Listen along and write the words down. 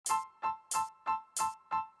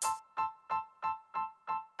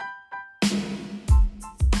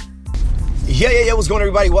Yeah, what's going on,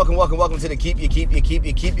 everybody? Welcome to the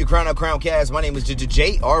Keep Your Crown Up Crowncast. My name is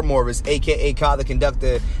J.R. Morris, a.k.a. Kyle the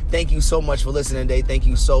Conductor. Thank you so much for listening today. Thank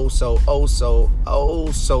you so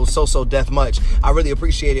death much. I really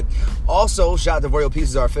appreciate it. Also, shout out to Royal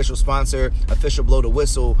Pieces, our official sponsor, official blow the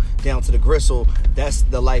whistle, down to the gristle. That's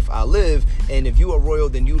the life I live. And if you are royal,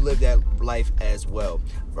 then you live that life as well.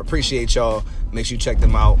 Appreciate y'all. Make sure you check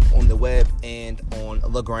them out on the web and on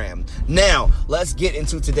the gram. Now, let's get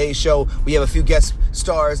into today's show. We have a few guest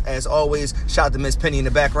stars, as always. Shout out to Miss Penny in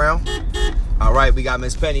the background. All right, we got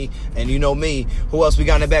Miss Penny, and you know me. Who else we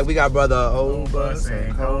got in the back? We got Brother Oba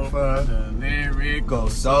Sankofa, the lyrical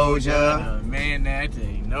soldier, the man that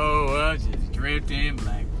they know of, just drifting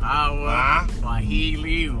black power,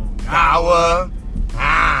 Swahili Ungawa.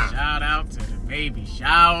 Shout out to the baby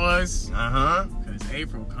showers. Cause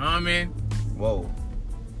April coming. Whoa.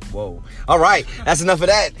 All right, that's enough of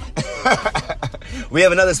that. We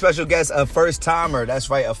have another special guest, a first-timer. That's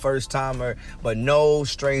right, a first-timer, but no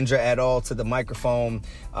stranger at all to the microphone.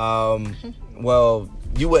 Well,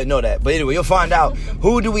 you wouldn't know that. But anyway, you'll find out.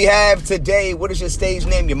 Who do we have today? What is your stage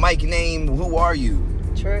name, your mic name? Who are you?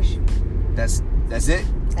 Trish. That's it?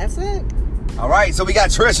 That's it. All right, so we got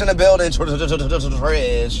Trish in the building.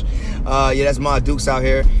 Trish. Yeah, that's my Dukes out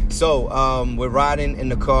here. So we're riding in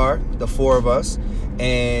the car, the four of us,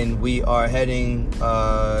 and we are heading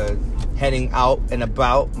out and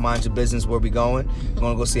about. Mind your business, where we going. We're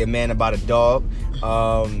going to go see a man about a dog.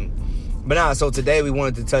 So today we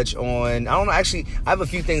wanted to touch on, I don't know, actually, I have a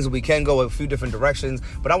few things that we can go a few different directions,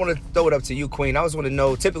 but I want to throw it up to you, Queen. I just want to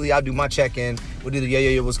know, typically I do my check-in with either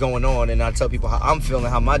yeah, what's going on, and I tell people how I'm feeling,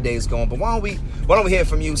 how my day is going, but why don't we hear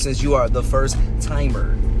from you since you are the first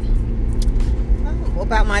timer? What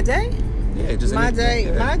about my day? Yeah, just my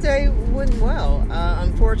day went well.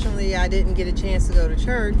 Unfortunately, I didn't get a chance to go to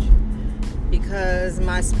church because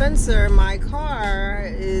my car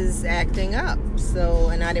is acting up. So,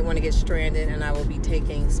 and I didn't want to get stranded, and I will be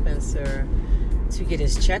taking Spencer to get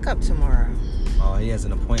his checkup tomorrow. Oh, he has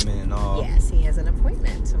an appointment and all. Yes, he has an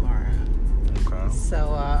appointment tomorrow. Okay. So,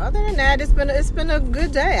 other than that, it's been a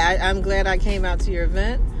good day. I'm glad I came out to your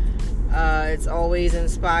event. It's always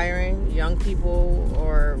inspiring. Young people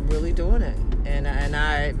are really doing it, and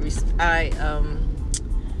that's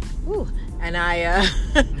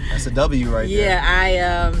a W right there.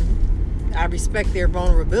 Yeah, I respect their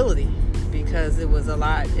vulnerability because it was a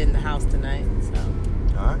lot in the house tonight. So,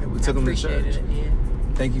 all right, we took them to church. It, yeah.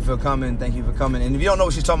 Thank you for coming. And if you don't know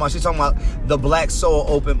what she's talking about the Black Soul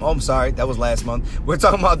Open. Oh, I'm sorry, that was last month. We're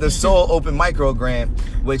talking about the Soul Open Micro Grant,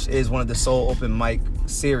 which is one of the Soul Open Mic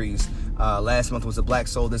series. Last month was the Black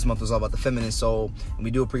Soul. This month was all about the feminine soul. And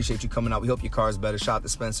we do appreciate you coming out. We hope your car is better. Shout out to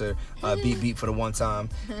Spencer. Beat for the one time.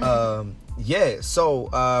 So,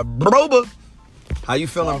 Broba, how you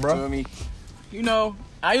feeling, bro? To me. You know,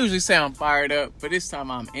 I usually say I'm fired up, but this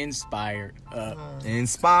time I'm inspired up.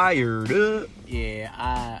 Inspired up.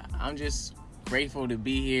 Yeah, I'm just grateful to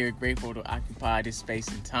be here, grateful to occupy this space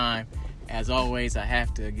and time. As always, I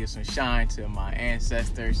have to give some shine to my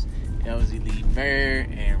ancestors, Elsie Lee Bird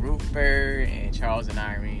and Ruth Bird and Charles and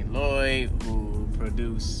Irene Lloyd, who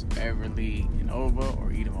produced Beverly and Nova,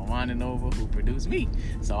 or Eda Moana Nova, who produced me.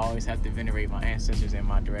 So I always have to venerate my ancestors in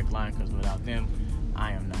my direct line, because without them,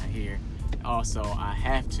 I am not here. Also, I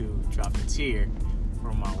have to drop a tear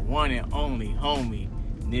for my one and only homie,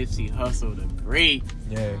 Nipsey Hussle the Great.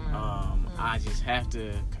 Yeah. I just have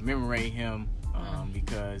to commemorate him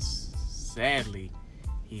because sadly,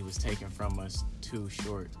 he was taken from us too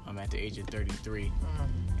short. I'm at the age of 33.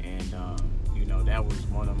 And, that was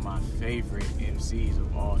one of my favorite MCs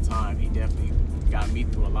of all time. He definitely got me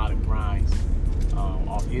through a lot of grinds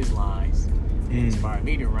off his lines. It inspired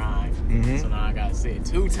me to rhyme. So now I got to say it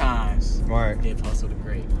 2 times. Right. Nip Hussle the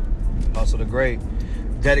Great. Hussle the Great.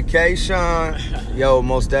 Dedication. Yo,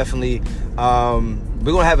 most definitely.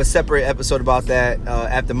 We're going to have a separate episode about that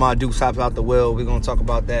after my Dukes hops out the wheel. We're going to talk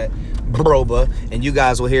about that, Broba, and you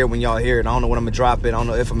guys will hear it when y'all hear it. I don't know when I'm going to drop it. I don't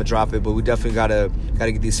know if I'm going to drop it, but we definitely got to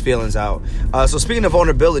get these feelings out. So speaking of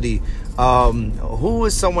vulnerability, who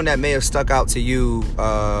is someone that may have stuck out to you?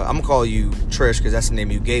 I'm going to call you Trish because that's the name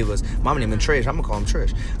you gave us. My name is Trish. I'm going to call him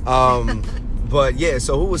Trish. But yeah,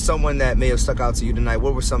 so who was someone that may have stuck out to you tonight?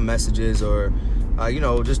 What were some messages or,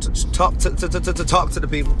 just to talk to the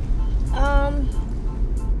people?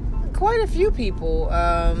 Quite a few people.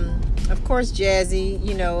 Of course, Jazzy,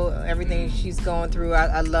 everything she's going through.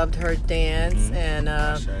 I loved her dance, and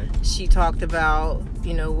she talked about,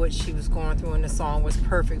 what she was going through, and the song was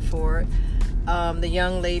perfect for it. The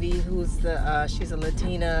young lady who's she's a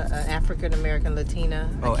Latina, African American Latina.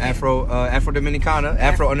 Oh, Afro Dominicana,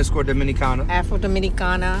 Afro_Dominicana. Afro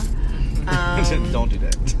Dominicana. Don't do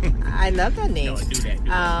that. I love that name. No, do that.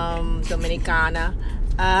 Dominicana.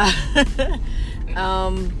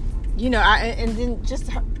 You know, and then just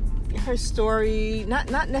her story,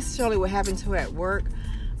 not necessarily what happened to her at work,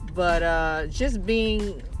 but just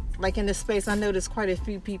being like in this space. I noticed quite a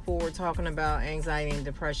few people were talking about anxiety and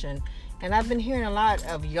depression, and I've been hearing a lot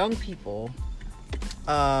of young people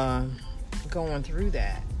going through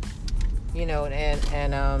that. You know,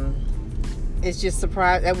 and it's just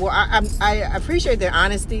surprising. Well, I appreciate their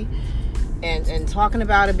honesty and talking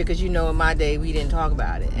about it, because, you know, in my day we didn't talk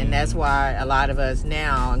about it, and that's why a lot of us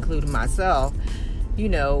now, including myself, you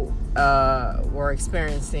know, were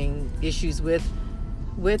experiencing issues with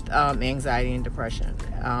anxiety and depression.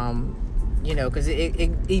 You know, because it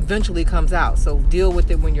eventually comes out. So deal with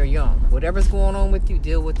it when you're young. Whatever's going on with you,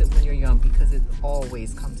 deal with it when you're young, because it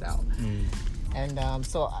always comes out. And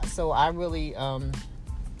so I really,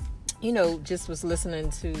 you know, just was listening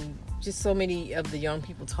to just so many of the young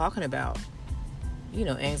people talking about, you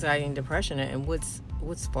know, anxiety and depression, and what's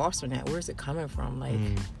fostering that. Where's it coming from? Like,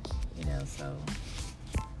 you know, so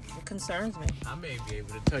it concerns me. I may be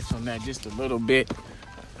able to touch on that just a little bit.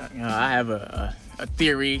 You know, I have a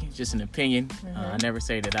theory, just an opinion. I never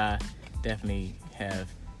say that I definitely have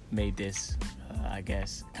made this, I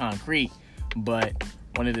guess, concrete. But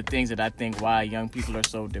one of the things that I think why young people are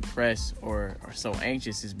so depressed or are so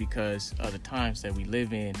anxious is because of the times that we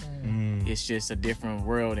live in. It's just a different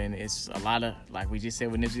world, and it's a lot of, like we just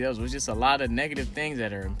said with Nipsey Hussle, it's just a lot of negative things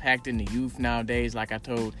that are impacting the youth nowadays. Like I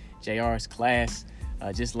told JR's class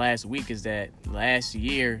just last week, is that last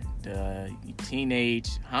year the teenage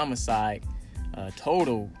homicide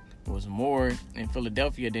total was more in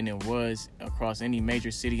Philadelphia than it was across any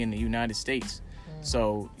major city in the United States.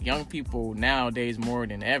 So young people nowadays more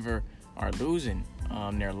than ever are losing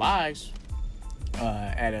their lives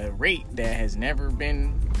at a rate that has never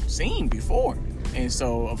been seen before. And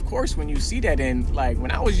so, of course, when you see that, and like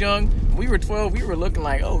when I was young, we were 12, we were looking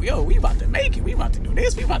like, oh, yo, we about to make it. We about to do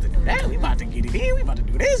this. We about to do that. We about to get it in. We about to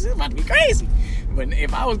do this. It's about to be crazy. But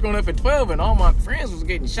if I was growing up at 12 and all my friends was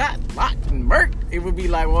getting shot, locked, and murked, it would be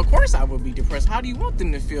like, well, of course I would be depressed. How do you want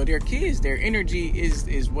them to feel? They're kids. Their energy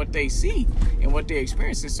is what they see and what they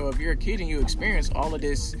experience. And so if you're a kid and you experience all of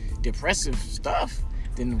this depressive stuff,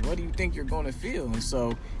 then what do you think you're going to feel? And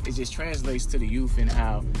so it just translates to the youth and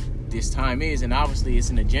how this time is. And obviously it's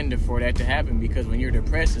an agenda for that to happen, because when you're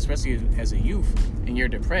depressed, especially as a youth, and you're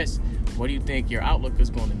depressed, what do you think your outlook is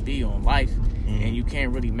going to be on life? And you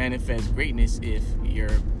can't really manifest greatness if your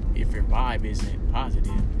vibe isn't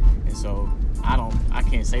positive. And so I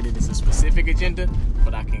can't say that it's a specific agenda,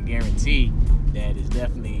 but I can guarantee that it's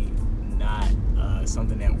definitely not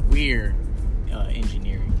something that we're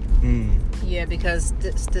engineering. Yeah, because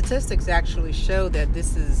statistics actually show that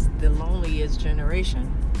this is the loneliest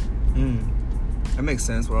generation. That makes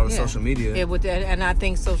sense with all the social media. Yeah, with that, and I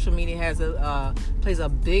think social media has plays a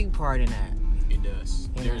big part in that. It does.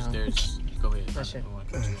 There's. Go ahead.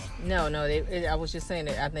 No. I was just saying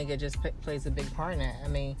that I think it just plays a big part in that. I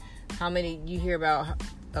mean, how many you hear about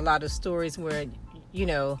a lot of stories where, you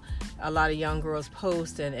know, a lot of young girls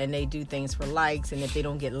post and they do things for likes, and if they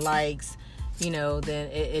don't get likes, you know, then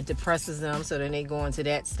it depresses them. So then they go into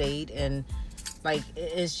that state, and like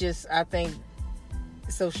it's just, I think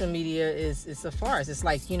social media is a farce. It's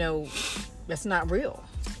like, you know, that's not real.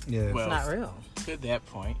 Yeah, well, it's not real. To that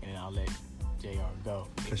point, and I'll let JR go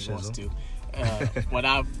if he wants to. What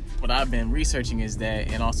I've been researching is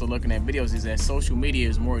that, and also looking at videos, is that social media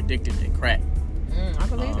is more addictive than crack. I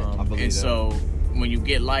believe it. I believe and that. So when you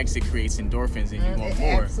get likes, it creates endorphins, and you want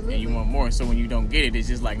more, absolutely. and you want more. So when you don't get it, it's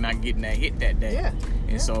just like not getting that hit that day. Yeah.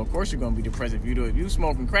 And so of course you're gonna be depressed if you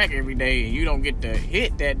smoking crack every day and you don't get the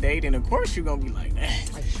hit that day. Then of course you're gonna be like,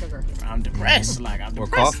 Like sugar. I'm depressed. Like I'm Or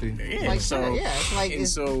depressed. coffee. Yeah. Like so sugar, yeah. It's like and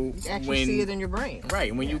so you actually see it in your brain.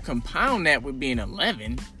 right when you compound that with being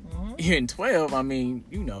 11. In 12, I mean,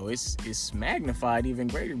 you know, it's magnified even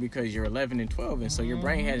greater because you're 11 and 12, and so your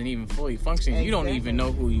brain hasn't even fully functioned. Exactly. You don't even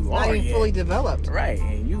know who you are Not even yet. fully developed. Right,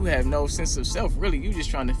 and you have no sense of self, really. You just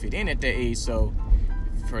trying to fit in at that age. So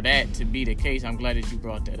for that to be the case, I'm glad that you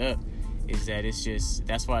brought that up, is that it's just,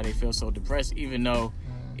 that's why they feel so depressed, even though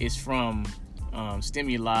it's from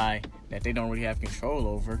stimuli that they don't really have control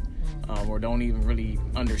over, or don't even really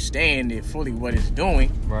understand it fully what it's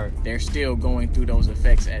doing. Right. They're still going through those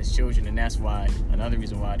effects as children, and that's why another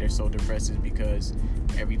reason why they're so depressed is because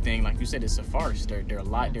everything, like you said, it's a farce. They're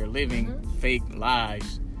living fake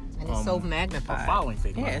lives, And it's so magnified. following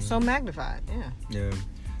fake Yeah, lives. it's so magnified. Yeah. Yeah.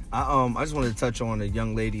 I just wanted to touch on a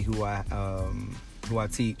young lady who I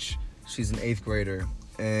teach. She's an 8th grader,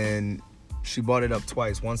 and she brought it up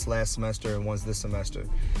twice, once last semester and once this semester.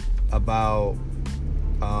 about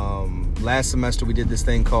last semester we did this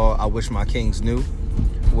thing called I Wish My Kings Knew,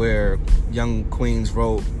 where young queens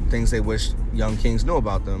wrote things they wish young kings knew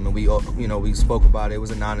about them, and we spoke about it. It was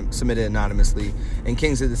submitted anonymously, and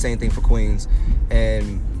kings did the same thing for queens.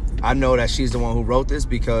 And I know that she's the one who wrote this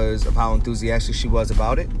because of how enthusiastic she was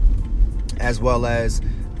about it, as well as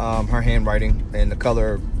her handwriting and the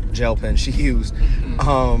color gel pen she used.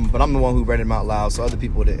 But I'm the one who read them out loud, so other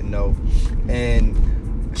people didn't know.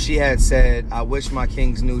 And she had said, I wish my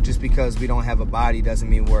kings knew just because we don't have a body doesn't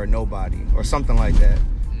mean we're a nobody, or something like that.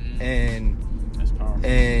 And that's powerful.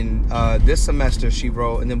 And this semester she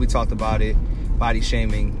wrote, and then we talked about it, body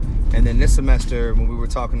shaming. And then this semester when we were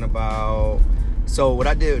talking about, so what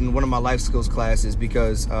I did in one of my life skills classes,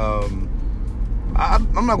 because I'm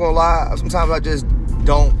not gonna lie, sometimes I just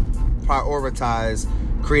don't prioritize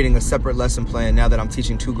creating a separate lesson plan now that I'm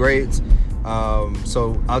teaching 2 grades.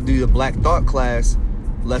 So I'll do the Black Thought class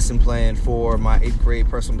lesson plan for my 8th grade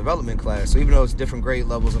personal development class. So even though it's different grade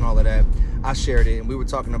levels and all of that, I shared it, and we were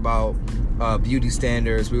talking about beauty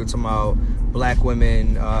standards. We were talking about black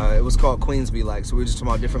women. It was called Queens Be Like. So we were just talking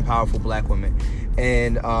about different powerful black women.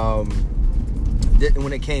 And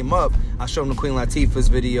when it came up, I showed them the Queen Latifah's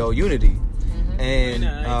video Unity. And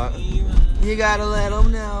you gotta let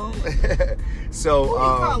them know. So who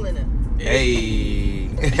are you calling her? Hey,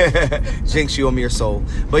 jinx, you owe me your soul.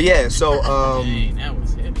 But yeah, so Dang, that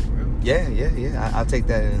was heavy, bro. Yeah. I'll take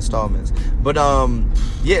that in installments. But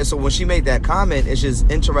yeah. So when she made that comment, it's just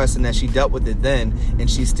interesting that she dealt with it then, and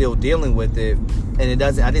she's still dealing with it, and it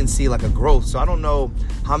doesn't. I didn't see like a growth. So I don't know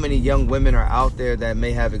how many young women are out there that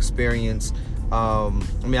may have experienced. I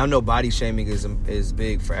mean, I know body shaming is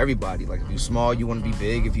big for everybody. Like, if you're small, you want to be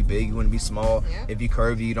big. If you're big, you want to be small. If you're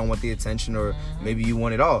curvy, you don't want the attention, or maybe you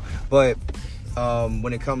want it all. But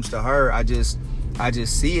when it comes to her, I just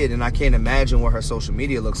see it, and I can't imagine what her social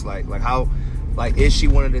media looks like. Like, how, like, is she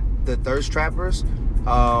one of the thirst trappers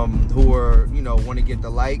who are, want to get the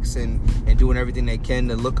likes and doing everything they can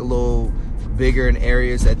to look a little bigger in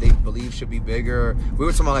areas that they believe should be bigger? We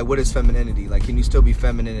were talking about, like, what is femininity? Like, can you still be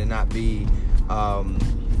feminine and not be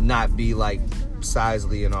like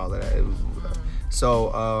sizely and all of that?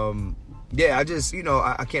 So yeah, I just,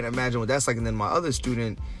 I can't imagine what that's like. And then my other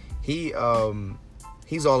student, he's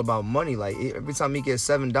all about money. Like, every time he gets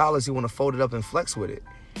 $7, he want to fold it up and flex with it.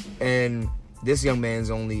 And this young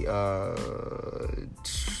man's only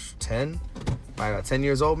 10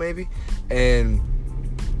 years old maybe, and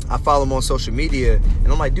I follow him on social media,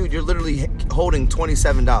 and I'm like, dude, you're literally holding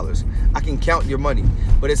 $27. I can count your money.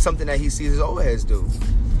 But it's something that he sees his old heads do.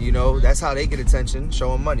 That's how they get attention,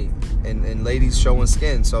 showing money, and ladies showing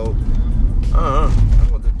skin. So, I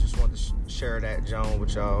just want to share that, John,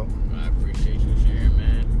 with y'all. I appreciate you sharing,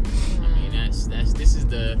 man. I mean, this is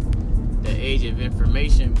the age of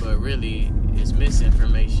information, but really it's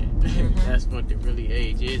misinformation. That's what the really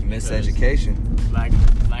age is. Miseducation. Like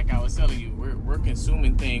I was telling you, we're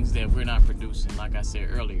consuming things that we're not producing, like I said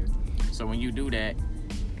earlier. So when you do that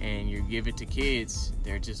and you give it to kids,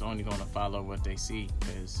 they're just only going to follow what they see,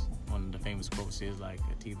 because one of the famous quotes is, like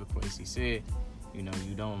Atiba Kwesi said, you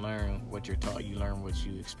don't learn what you're taught, you learn what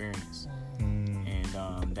you experience. And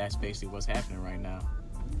that's basically what's happening right now.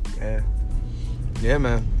 Yeah,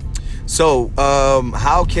 man. So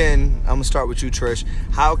how can, I'm gonna start with you, Trish,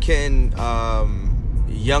 how can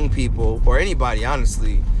young people, or anybody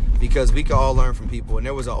honestly, because we can all learn from people, and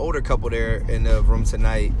there was an older couple there in the room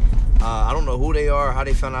tonight. I don't know who they are, how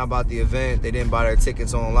they found out about the event. They didn't buy their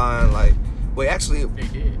tickets online. Like, wait, actually,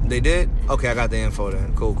 they did? Okay, I got the info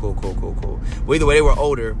then. Cool. Well, either way, they were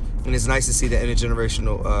older, and it's nice to see the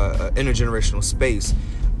intergenerational space.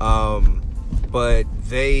 But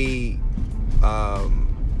they,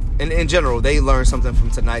 in general, they learned something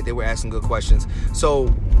from tonight. They were asking good questions.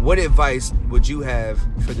 So what advice would you have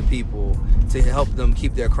for the people to help them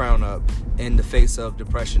keep their crown up in the face of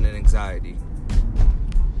depression and anxiety?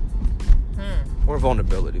 Or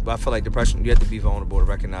vulnerability. But I feel like depression, you have to be vulnerable to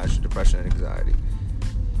recognize your depression and anxiety.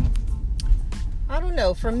 I don't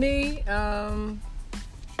know. For me,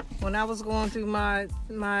 when I was going through my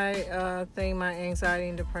anxiety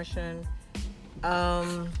and depression,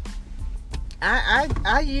 I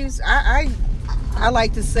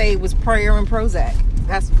like to say it was prayer and Prozac.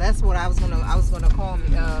 That's what I was gonna call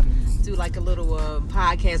do like a little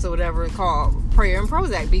podcast or whatever called Prayer and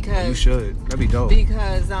Prozac, because you should. That'd be dope.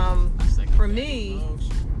 Because for me,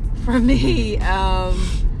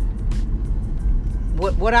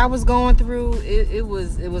 what I was going through, it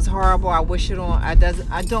was horrible. I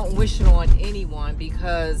don't wish it on anyone,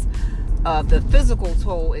 because of the physical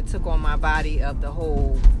toll it took on my body of the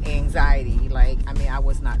whole anxiety. Like, I mean, I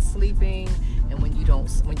was not sleeping, And when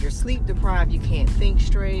you're sleep deprived, you can't think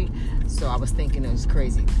straight. So I was thinking those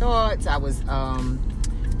crazy thoughts. I was,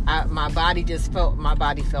 my body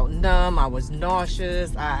felt numb. I was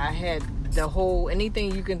nauseous. I had the whole,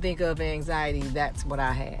 anything you can think of, anxiety, that's what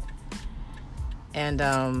I had.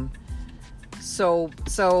 And, so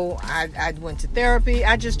I went to therapy.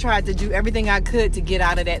 I just tried to do everything I could to get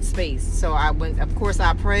out of that space. So I went, of course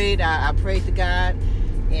I prayed. I prayed to God,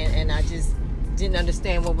 and I just didn't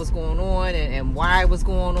understand what was going on and why it was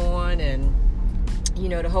going on. And, you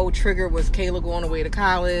know, the whole trigger was Kayla going away to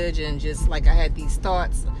college, and just like I had these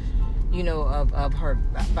thoughts, you know, of her,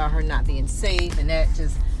 about her not being safe. And that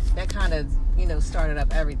kind of, you know, started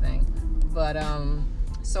up everything. But,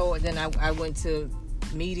 so then I went to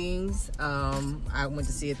meetings. I went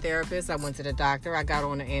to see a therapist. I went to the doctor. I got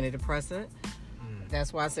on an antidepressant.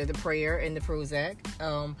 That's why I said the prayer and the Prozac.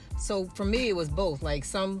 So for me, it was both. Like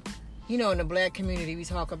some, you know, in the Black community, we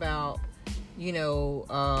talk about, you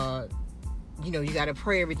know, you got to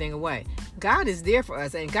pray everything away. God is there for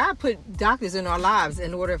us, and God put doctors in our lives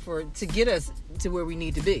in order to get us to where we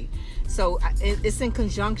need to be. So it's in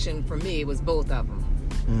conjunction for me. It was both of them.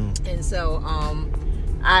 And so,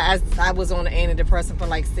 I was on an antidepressant for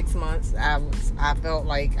like 6 months. I felt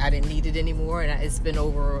like I didn't need it anymore, and it's been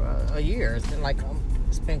over a year. It's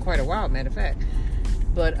been quite a while, matter of fact.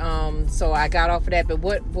 But so I got off of that. But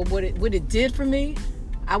what it did for me,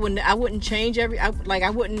 I wouldn't change I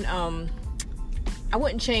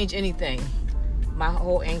wouldn't change anything. My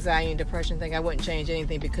whole anxiety and depression thing, I wouldn't change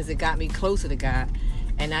anything, because it got me closer to God,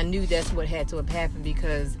 and I knew that's what had to have happened.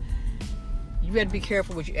 Because you had to be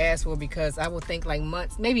careful what you ask for, because I would think like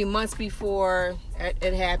maybe months before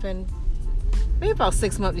it happened, maybe about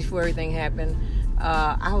 6 months before everything happened,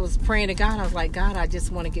 I was praying to God. I was like, God, I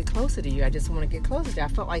just want to get closer to you. I just want to get closer to you. I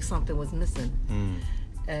felt like something was missing.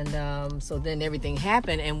 And so then everything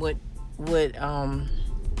happened, and what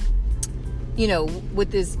you know,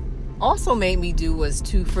 what this also made me do was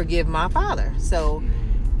to forgive my father. So,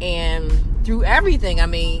 and through everything, I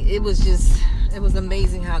mean, it was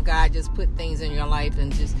amazing how God just put things in your life,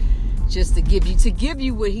 and just to give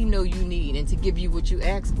you what he know you need, and to give you what you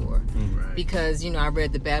ask for. Right. Because, you know, I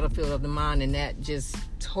read The Battlefield of the Mind, and that just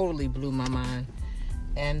totally blew my mind.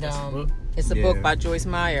 And it's a book by Joyce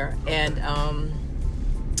Meyer. And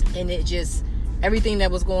it just, everything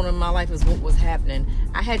that was going on in my life is what was happening.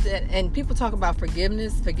 I had to, and people talk about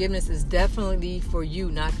forgiveness. Forgiveness is definitely for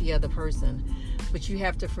you, not the other person. But you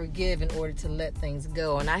have to forgive in order to let things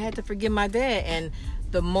go. And I had to forgive my dad. And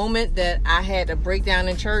the moment that I had a breakdown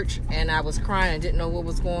in church, and I was crying and didn't know what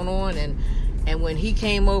was going on, and when he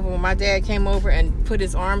came over, when my dad came over and put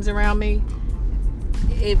his arms around me,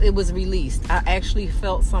 it was released. I actually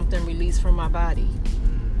felt something released from my body.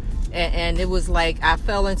 And it was like I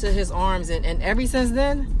fell into his arms, and ever since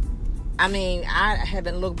then, I mean, I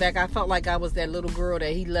haven't looked back. I felt like I was that little girl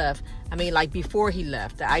that he left. I mean, like before he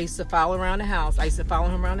left, I used to follow him around the house.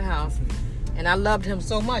 And I loved him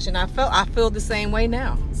so much, and I feel the same way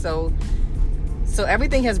now. So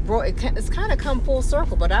everything has it's kind of come full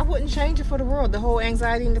circle, but I wouldn't change it for the world. The whole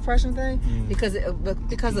anxiety and depression thing, because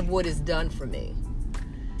of what it's done for me.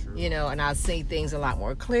 You know, and I see things a lot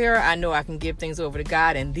more clear. I know I can give things over to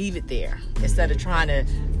God and leave it there instead of trying to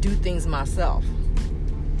do things myself.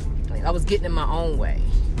 Like, I was getting in my own way,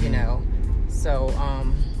 you know. So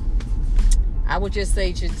I would just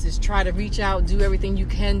say just try to reach out, do everything you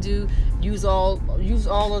can do, use all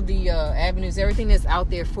of the avenues, everything that's out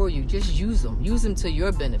there for you. Just use them to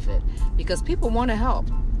your benefit, because people want to help.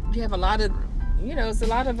 You have a lot of, you know, it's a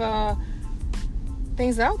lot of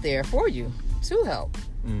things out there for you to help.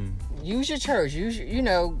 Use your church. You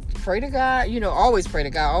know, pray to God. You know, always pray to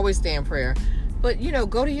God. Always stay in prayer. But, you know,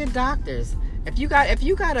 go to your doctors. If you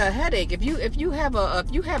got a headache, if you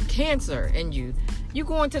have cancer in you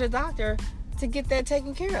going to the doctor to get that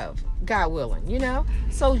taken care of, God willing. You know.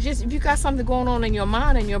 So just if you got something going on in your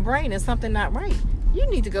mind and your brain and something not right, you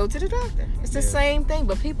need to go to the doctor. It's the same thing.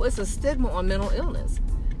 But it's a stigma on mental illness,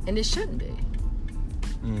 and it shouldn't be.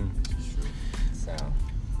 So.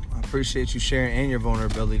 Appreciate you sharing and your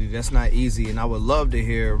vulnerability. That's not easy, and I would love to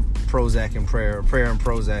hear Prozac and prayer and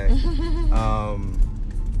Prozac.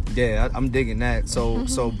 I'm digging that. So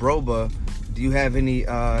Broba, do you have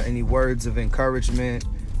any words of encouragement,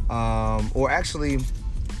 or actually,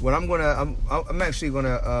 what I'm actually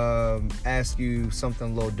gonna ask you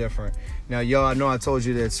something a little different. Now, y'all, I know I told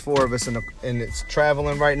you there's 4 of us and it's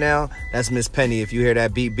traveling right now. That's Miss Penny. If you hear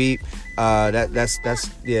that beep beep, that's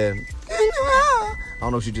yeah. I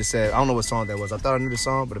don't know what you just said. I don't know what song that was. I thought I knew the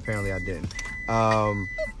song, but apparently I didn't.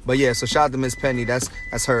 But yeah, so shout out to Miss Penny. That's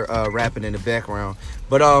her rapping in the background.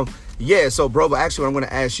 But Yeah, so bro, but actually what I'm going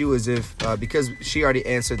to ask you is if, because she already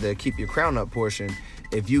answered the keep your crown up portion,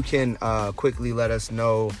 if you can quickly let us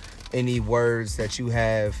know any words that you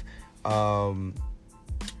have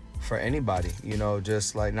for anybody, you know,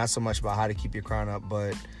 just like not so much about how to keep your crown up,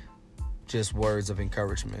 but just words of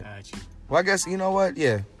encouragement. Well, I guess, you know what?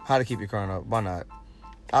 Yeah, how to keep your crown up. Why not?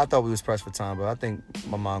 I thought we was pressed for time, but I think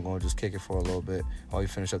my mom going to just kick it for a little bit while we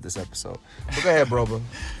finish up this episode. But go ahead, bro.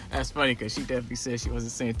 That's funny because she definitely said she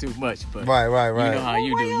wasn't saying too much, but right. You know how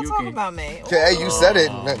you why do. Y'all you talking can. About me? Hey, you said it.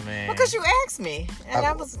 Man. Because you asked me, and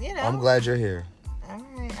I was, you know. I'm glad you're here. All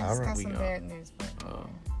right, I just got some bad news. But,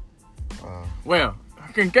 well,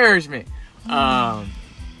 encouragement.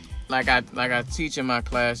 Like I teach in my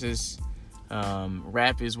classes.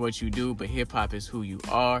 Rap is what you do, but hip hop is who you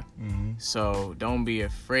are. Mm-hmm. So don't be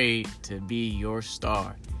afraid to be your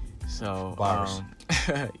star. So bars.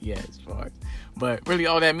 Yes, bars. But really,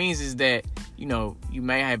 all that means is that you know you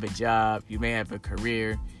may have a job, you may have a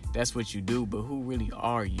career. That's what you do, but who really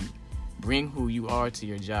are you? Bring who you are to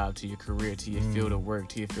your job, to your career, to your field of work,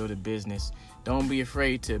 to your field of business. Don't be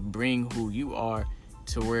afraid to bring who you are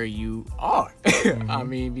to where you are. I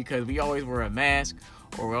mean, because we always wear a mask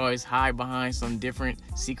or we always hide behind some different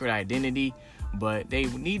secret identity, but they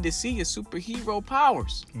need to see your superhero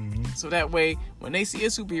powers. So that way, when they see your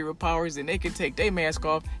superhero powers, then they can take their mask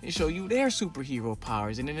off and show you their superhero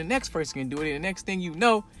powers. And then the next person can do it. And the next thing you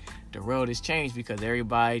know, the world has changed because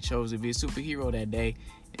everybody chose to be a superhero that day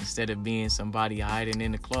instead of being somebody hiding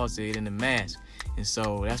in the closet in the mask. And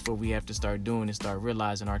so that's what we have to start doing and start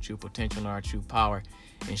realizing our true potential and our true power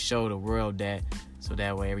and show the world that, so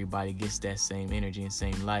that way everybody gets that same energy and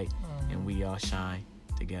same light and we all shine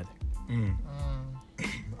together.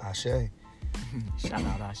 Ashe. Shout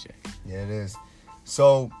out Ashe. Yeah, it is.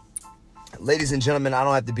 So, ladies and gentlemen, I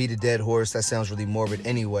don't have to beat a dead horse. That sounds really morbid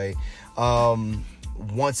anyway.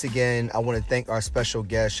 Once again, I want to thank our special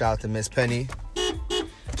guest. Shout out to Miss Penny.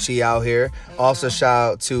 She out here. Also,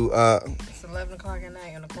 shout out to... it's 11 o'clock at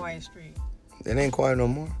night on a quiet street. It ain't quiet no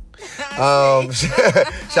more. Shout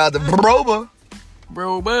out to Broba.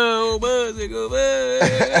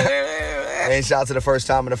 And shout out to the first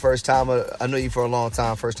timer. I knew you for a long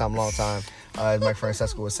time. First time, long time. As Mike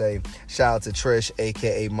Francesco would say. Shout out to Trish,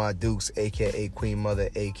 a.k.a. Ma Dukes, a.k.a. Queen Mother,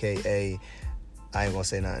 a.k.a. I ain't gonna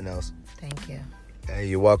say nothing else. Thank you. Hey,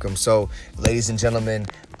 you're welcome. So, ladies and gentlemen,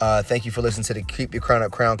 thank you for listening to the Keep Your Crown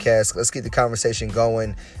Up Crowncast. Let's get the conversation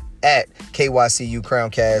going at KYCU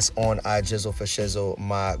Crowncast on iJizzle for Shizzle,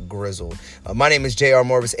 my grizzle. My name is J.R.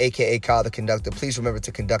 Morris, a.k.a. Kyle the Conductor. Please remember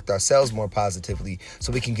to conduct ourselves more positively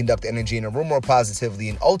so we can conduct energy in a room more positively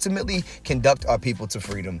and ultimately conduct our people to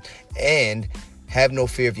freedom. And have no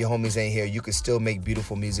fear if your homies ain't here. You can still make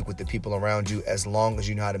beautiful music with the people around you as long as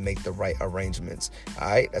you know how to make the right arrangements. All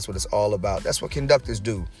right? That's what it's all about. That's what conductors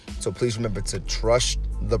do. So please remember to trust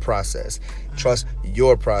the process. Trust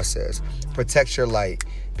your process. Protect your light.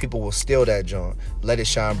 People will steal that joint. Let it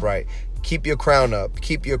shine bright. Keep your crown up.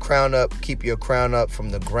 Keep your crown up. Keep your crown up from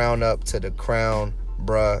the ground up to the crown.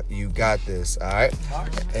 Bruh, you got this. All right?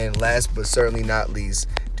 And last but certainly not least,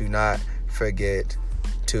 do not forget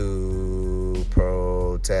to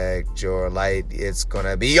protect your light. It's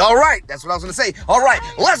gonna be all right. That's what I was gonna say. All right,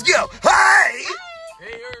 let's go. Hey!